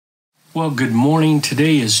Well, good morning.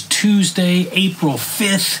 Today is Tuesday, April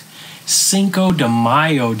 5th, Cinco de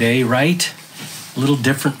Mayo Day, right? A little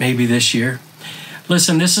different maybe this year.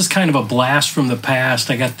 Listen, this is kind of a blast from the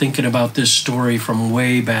past. I got thinking about this story from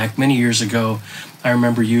way back, many years ago. I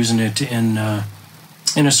remember using it in a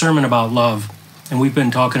sermon about love. And we've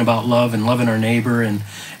been talking about love and loving our neighbor and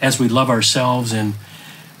as we love ourselves. And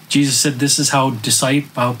Jesus said this is how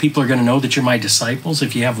people are going to know that you're my disciples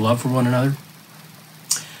if you have love for one another.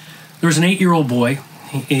 There was an 8-year-old boy.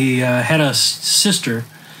 He had a sister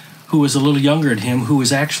who was a little younger than him who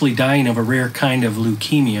was actually dying of a rare kind of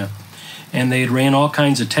leukemia. And they had ran all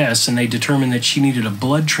kinds of tests, and they determined that she needed a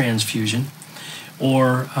blood transfusion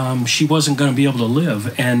or she wasn't going to be able to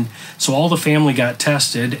live. And so all the family got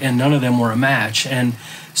tested, and none of them were a match. And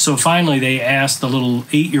so finally they asked the little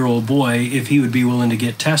 8-year-old boy if he would be willing to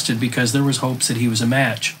get tested because there was hopes that he was a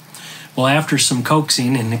match. Well, after some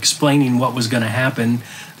coaxing and explaining what was going to happen,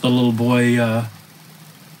 the little boy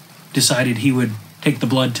decided he would take the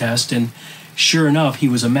blood test, and sure enough, he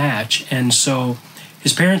was a match. And so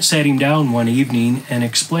his parents sat him down one evening and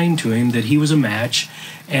explained to him that he was a match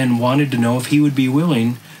and wanted to know if he would be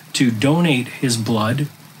willing to donate his blood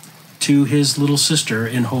to his little sister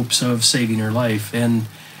in hopes of saving her life. And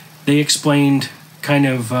they explained kind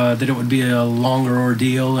of that it would be a longer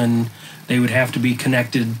ordeal and they would have to be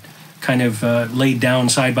connected, kind of laid down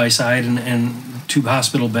side by side and 2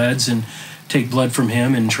 hospital beds and take blood from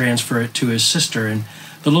him and transfer it to his sister. And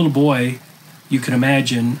the little boy, you can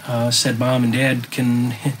imagine, said, "Mom and Dad,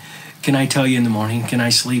 can I tell you in the morning? Can I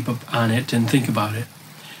sleep on it and think about it?"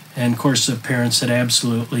 And of course the parents said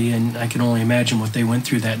absolutely, and I can only imagine what they went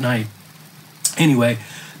through that night. Anyway,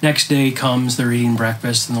 next day comes, they're eating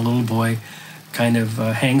breakfast, and the little boy kind of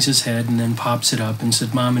hangs his head and then pops it up and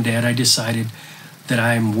said, "Mom and Dad, I decided that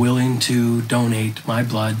I'm willing to donate my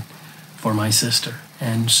blood for my sister."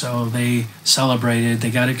 And so they celebrated,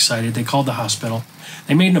 they got excited, they called the hospital,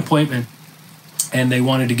 they made an appointment, and they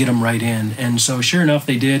wanted to get him right in. And so sure enough,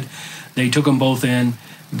 they did. They took them both in,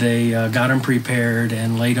 they got him prepared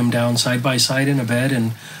and laid him down side by side in a bed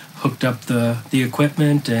and hooked up the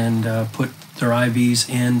equipment and put their IVs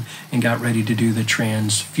in and got ready to do the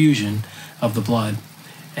transfusion of the blood.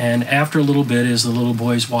 And after a little bit, as the little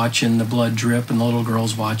boy's watching the blood drip and the little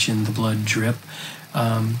girl's watching the blood drip,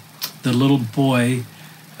 the little boy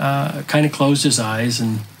kind of closed his eyes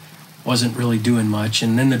and wasn't really doing much.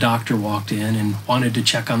 And then the doctor walked in and wanted to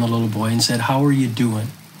check on the little boy and said, "How are you doing?"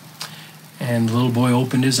 And the little boy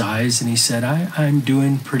opened his eyes and he said, I'm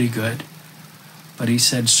doing pretty good. But he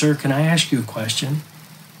said, "Sir, can I ask you a question?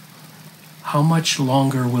 How much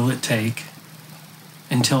longer will it take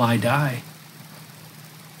until I die?"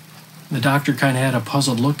 The doctor kind of had a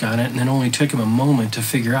puzzled look on it, and it only took him a moment to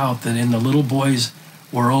figure out that in the little boy's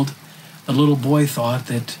world, the little boy thought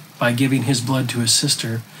that by giving his blood to his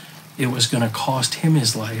sister, it was going to cost him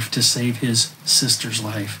his life to save his sister's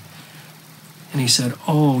life. And he said,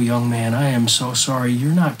 "Oh, young man, I am so sorry.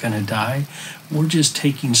 You're not going to die. We're just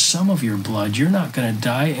taking some of your blood. You're not going to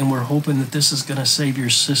die, and we're hoping that this is going to save your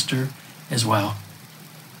sister as well."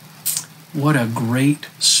 What a great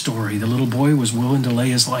story. The little boy was willing to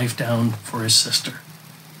lay his life down for his sister.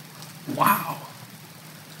 Wow.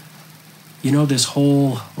 You know, this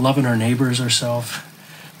whole loving our neighbors ourselves,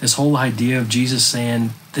 this whole idea of Jesus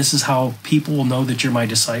saying, this is how people will know that you're my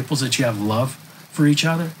disciples, that you have love for each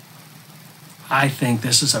other. I think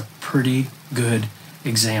this is a pretty good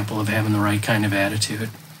example of having the right kind of attitude.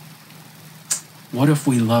 What if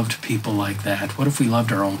we loved people like that? What if we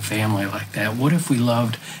loved our own family like that? What if we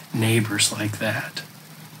loved neighbors like that?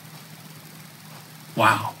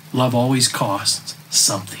 Wow, love always costs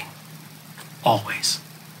something. Always.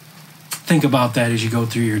 Think about that as you go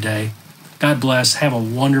through your day. God bless. Have a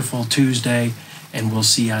wonderful Tuesday, and we'll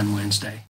see you on Wednesday.